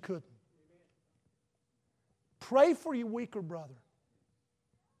presume that you couldn't. Pray for your weaker brother.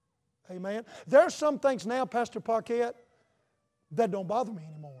 Amen. There are some things now, Pastor Paquette, that don't bother me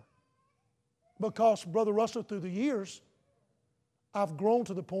anymore. Because, Brother Russell, through the years, I've grown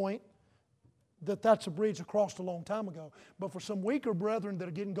to the point that that's a bridge crossed a long time ago. But for some weaker brethren that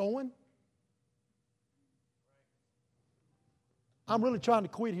are getting going, I'm really trying to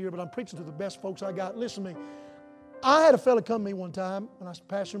quit here, but I'm preaching to the best folks I got. Listen to me. I had a fella come to me one time when I was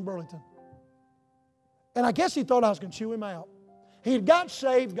pastoring in Burlington. And I guess he thought I was going to chew him out. He had got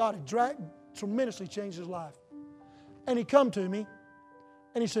saved. God had tremendously changed his life. And he come to me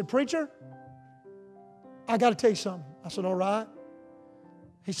and he said, "Preacher, I got to tell you something." I said, "All right."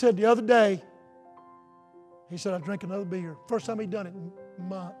 He said, "The other day," he said, "I drank another beer." First time he'd done it in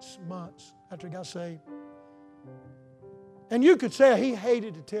months. after he got saved. And you could say he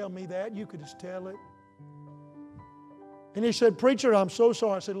hated to tell me that. You could just tell it. And he said, "Preacher, I'm so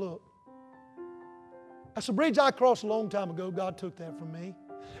sorry." I said, "Look, that's a bridge I crossed a long time ago. God took that from me."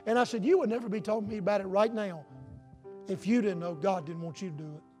 And I said, "You would never be talking to me about it right now if you didn't know God didn't want you to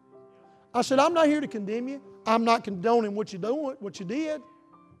do it." I said, "I'm not here to condemn you. I'm not condoning what you're doing, what you did.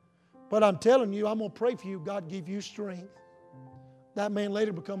 But I'm telling you, I'm going to pray for you. God give you strength." That man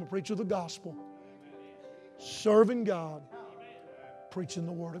later became a preacher of the gospel. Serving God. Preaching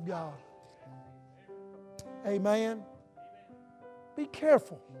the Word of God. Amen. Be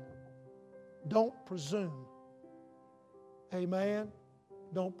careful. Don't presume. Amen.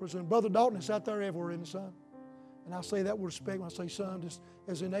 Don't presume. Brother Dalton is out there everywhere, isn't it, son? And I say that with respect when I say son, just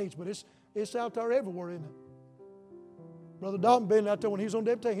as in age, but it's out there everywhere, isn't it? Brother Dalton been out there when he was on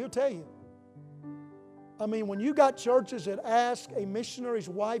deputation, he'll tell you. I mean, when you got churches that ask a missionary's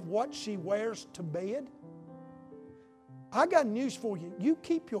wife what she wears to bed, I got news for you. You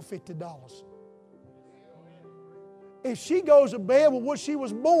keep your $50. If she goes to bed with what she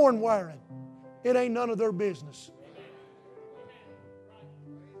was born wearing, it ain't none of their business.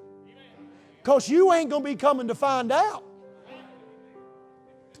 Because you ain't going to be coming to find out.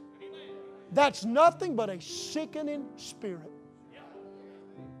 That's nothing but a sickening spirit.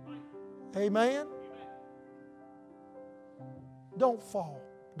 Amen? Don't fall.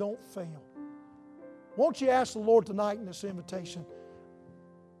 Don't fail. Won't you ask the Lord tonight in this invitation?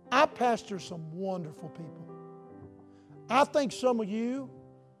 I pastor some wonderful people. I think some of you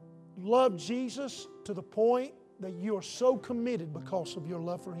love Jesus to the point that you are so committed because of your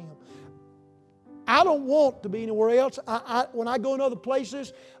love for Him. I don't want to be anywhere else. When I go in other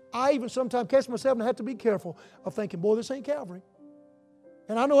places, I even sometimes catch myself and I have to be careful of thinking, boy, this ain't Calvary.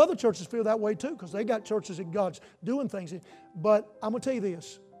 And I know other churches feel that way too because they got churches that God's doing things in. But I'm going to tell you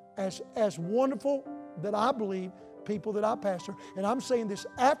this. As wonderful that I believe people that I pastor, and I'm saying this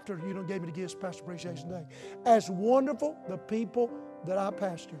after you done gave me the gifts, Pastor Appreciation Day. As wonderful the people that I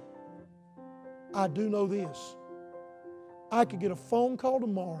pastor, I do know this. I could get a phone call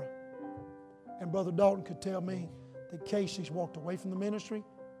tomorrow and Brother Dalton could tell me that Casey's walked away from the ministry,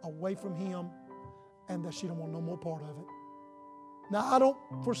 away from him, and that she don't want no more part of it. Now, I don't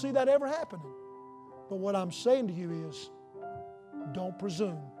foresee that ever happening. But what I'm saying to you is, don't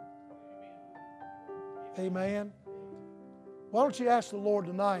presume. Amen. Why don't you ask the Lord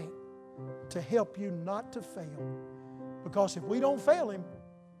tonight to help you not to fail? Because if we don't fail Him,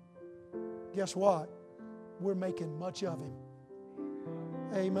 guess what? We're making much of Him.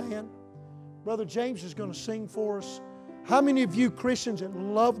 Amen. Brother James is going to sing for us. How many of you Christians that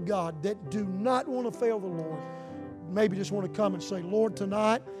love God, that do not want to fail the Lord, maybe just want to come and say, Lord,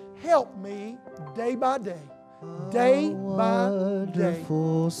 tonight, help me day by day. Day by day,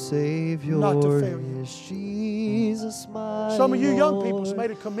 Savior not to fail you. Jesus, my Some of you young Lord, people has made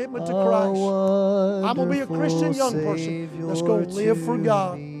a commitment to Christ. I'm going to be a Christian young person that's going to live for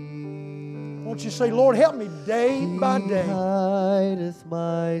God. Won't you say, Lord, help me day by day. He hideth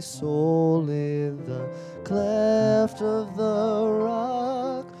my soul in the cleft of the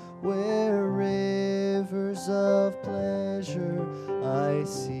rock, where rivers of pleasure I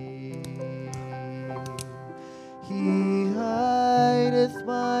see. He hideth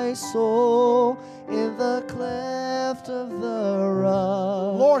my soul in the cleft of the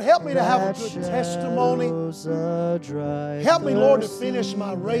rock. Lord, help me to have a good testimony. Help me, Lord, to finish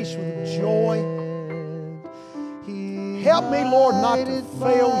my race with joy. Help me, Lord, not to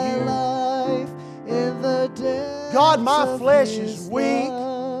fail you. God, my flesh is weak.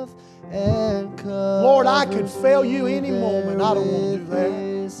 Lord, I could fail you any moment. I don't want to do that.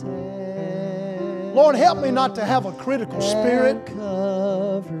 Lord, help me not to have a critical spirit.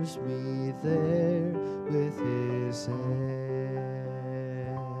 Covers me there with His hand.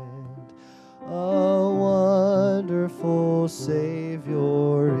 A wonderful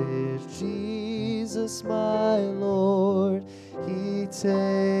Savior is Jesus, my Lord. He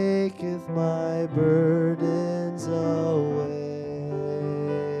taketh my burdens away.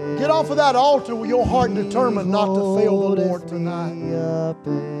 Get off of that altar with your heart determined not to fail the Lord tonight.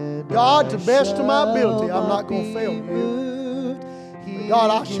 God, to the best of my ability, I'm not going to fail you. God,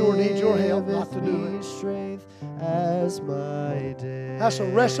 I sure need your help not to do it. That's a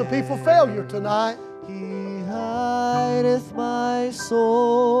recipe for failure tonight. He hideth my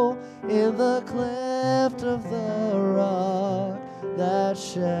soul in the cleft of the rock that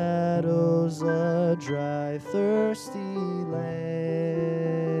shadows a dry, thirsty land.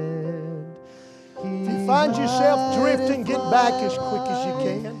 If you find yourself drifting, get back as quick as you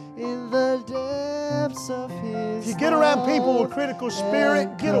can. In the depths depths of His If you get around people with critical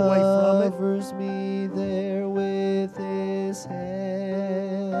spirit, get away from it. Covers me there with His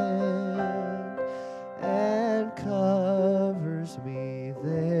hand, and covers me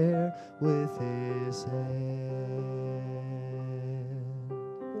there with His hand.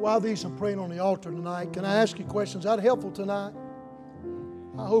 While these are praying on the altar tonight, can I ask you questions? Is that helpful tonight?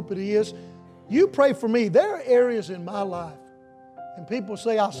 I hope it is. You pray for me. There are areas in my life, and people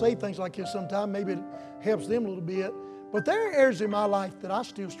say I say things like this sometimes. Maybe it helps them a little bit. But there are areas in my life that I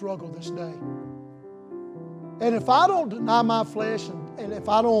still struggle this day. And if I don't deny my flesh and if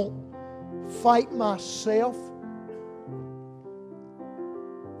I don't fight myself,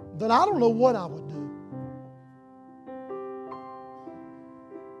 then I don't know what I would do.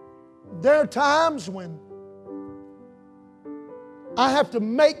 There are times when I have to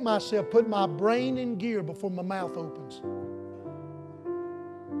make myself put my brain in gear before my mouth opens.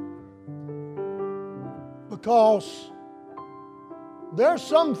 Because there are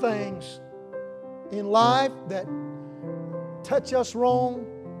some things in life that touch us wrong,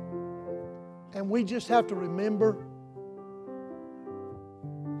 and we just have to remember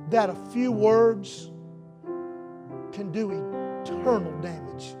that a few words can do eternal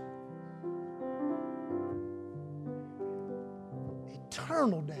damage.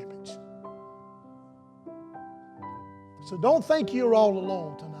 Eternal damage. So don't think you're all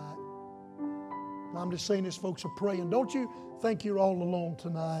alone tonight. I'm just saying this, folks are praying. Don't you think you're all alone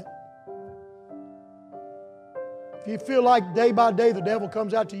tonight. If you feel like day by day the devil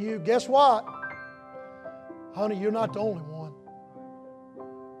comes out to you, guess what? Honey, you're not the only one.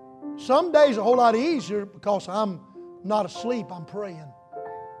 Some days are a whole lot easier because I'm not asleep, I'm praying.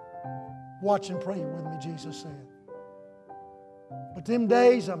 Watch and pray with me, Jesus said. But them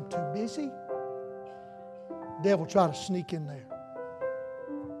days I'm too busy, the devil try to sneak in there.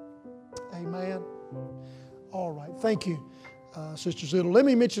 Amen. All right. Thank you, Sister Zittle. Let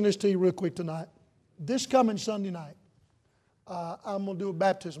me mention this to you real quick tonight. This coming Sunday night, I'm going to do a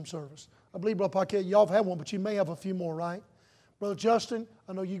baptism service. I believe, Brother Paquette, y'all have had one, but you may have a few more, right? Brother Justin,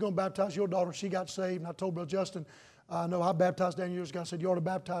 I know you're going to baptize your daughter. She got saved, and I told Brother Justin, I know I baptized Daniel years ago. I said, you ought to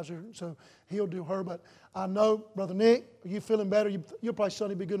baptize her, so he'll do her. But I know, Brother Nick, are you feeling better? You'll probably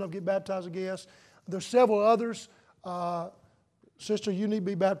Sunday be good enough to get baptized, I guess. There's several others. Sister, you need to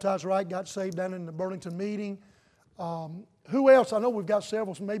be baptized, right? Got saved down in the Burlington meeting. Who else? I know we've got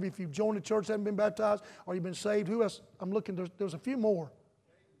several. So maybe if you've joined the church, haven't been baptized, or you've been saved. Who else? I'm looking. There's a few more.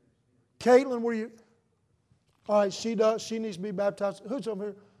 Caitlin, were you? All right, she does. She needs to be baptized. Who's over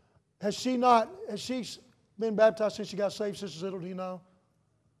here? Has she been baptized since she got saved, Sister Zittle? Do you know?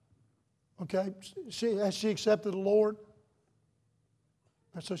 Okay. Has she accepted the Lord?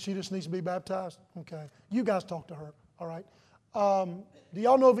 And so she just needs to be baptized? Okay. You guys talk to her. All right. Do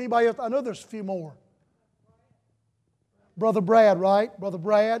y'all know of anybody else? I know there's a few more. Brother Brad, right? Brother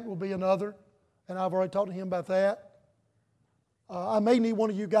Brad will be another. And I've already talked to him about that. I may need one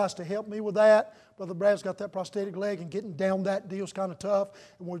of you guys to help me with that. Brother Brad's got that prosthetic leg, and getting down that deal's kind of tough.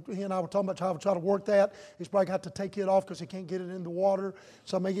 And he and I were talking about how to try to work that. He's probably got to take it off because he can't get it in the water.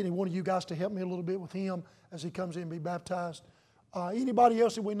 So I may get one of you guys to help me a little bit with him as he comes in and be baptized. Anybody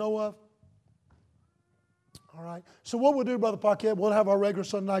else that we know of? All right. So what we'll do, Brother Paquette, we'll have our regular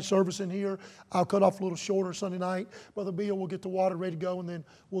Sunday night service in here. I'll cut off a little shorter Sunday night. Brother Bill will get the water ready to go, and then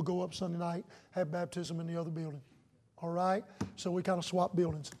we'll go up Sunday night, have baptism in the other building. All right? So we kind of swap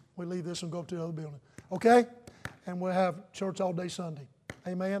buildings. We leave this and go up to the other building. Okay? And we'll have church all day Sunday.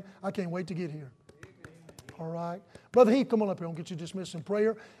 Amen? I can't wait to get here. All right. Brother Heath, come on up here. I'll get you dismissed in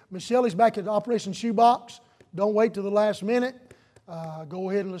prayer. Miss Shelley's back at Operation Shoebox. Don't wait till the last minute. Go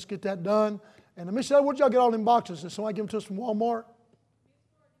ahead and let's get that done. And Miss Shelley, where'd y'all get all them boxes? Did somebody give them to us from Walmart?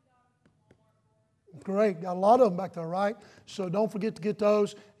 Great. Got a lot of them back there, right? So don't forget to get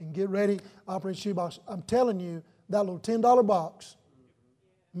those and get ready. Operation Shoebox. I'm telling you, that little $10 box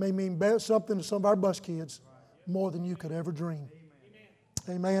may mean something to some of our bus kids more than you could ever dream.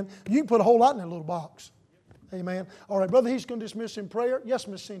 Amen. You can put a whole lot in that little box. Amen. All right, Brother He's going to dismiss in prayer. Yes,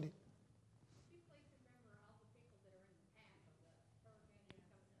 Miss Cindy.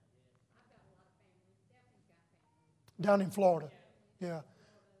 Down in Florida. Yeah.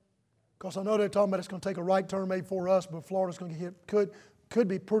 Because I know they're talking about it's going to take a right turn maybe for us, but Florida's going to get hit. Could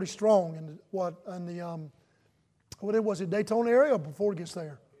be pretty strong in the what was it, Daytona area or before it gets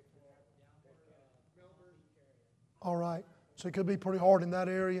there? All right. So it could be pretty hard in that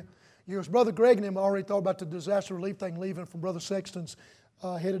area. Yes, Brother Greg and him already thought about the disaster relief thing leaving from Brother Sexton's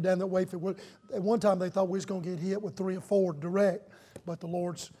headed down that way. At one time they thought we was going to get hit with 3 or 4 direct, but the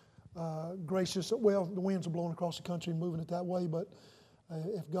Lord's gracious. Well, the winds are blowing across the country and moving it that way, but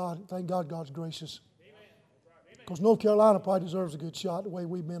thank God God's gracious. Because North Carolina probably deserves a good shot the way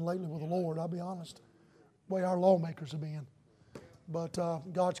we've been lately with the Lord, I'll be honest. The way our lawmakers have been. But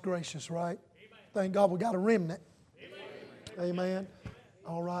God's gracious, right? Thank God we got a remnant. Amen.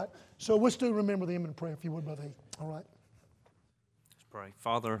 All right. So we'll still remember them in prayer, if you would, Brother E. All right. Let's pray.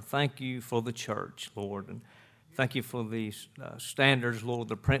 Father, thank you for the church, Lord, and thank you for these standards, Lord,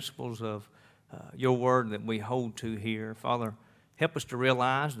 the principles of your word that we hold to here. Father, help us to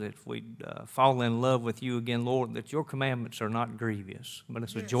realize that if we fall in love with you again, Lord, that your commandments are not grievous, but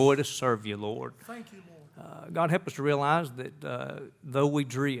it's a joy to serve you, Lord. Thank you, Lord. God, help us to realize that though we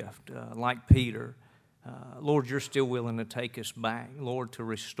drift, like Peter, Lord, you're still willing to take us back, Lord, to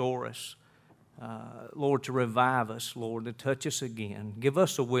restore us, Lord, to revive us, Lord, to touch us again. Give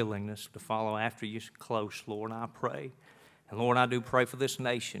us a willingness to follow after you close, Lord, I pray. And Lord, I do pray for this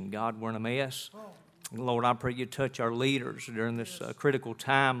nation. God, we're in a mess. Lord, I pray you touch our leaders during this critical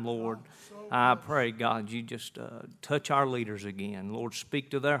time, Lord. I pray, God, you just touch our leaders again. Lord, speak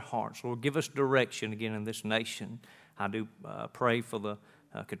to their hearts. Lord, give us direction again in this nation. I do pray for the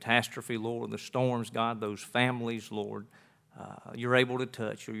catastrophe, Lord, the storms, God, those families, Lord. You're able to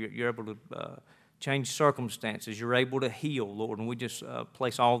touch. You're able to change circumstances. You're able to heal, Lord. And we just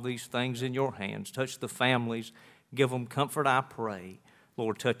place all these things in your hands. Touch the families. Give them comfort, I pray.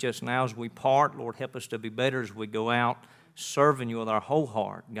 Lord, touch us now as we part. Lord, help us to be better as we go out, serving you with our whole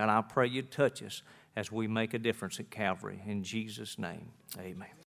heart. God, I pray you touch us as we make a difference at Calvary. In Jesus' name, amen.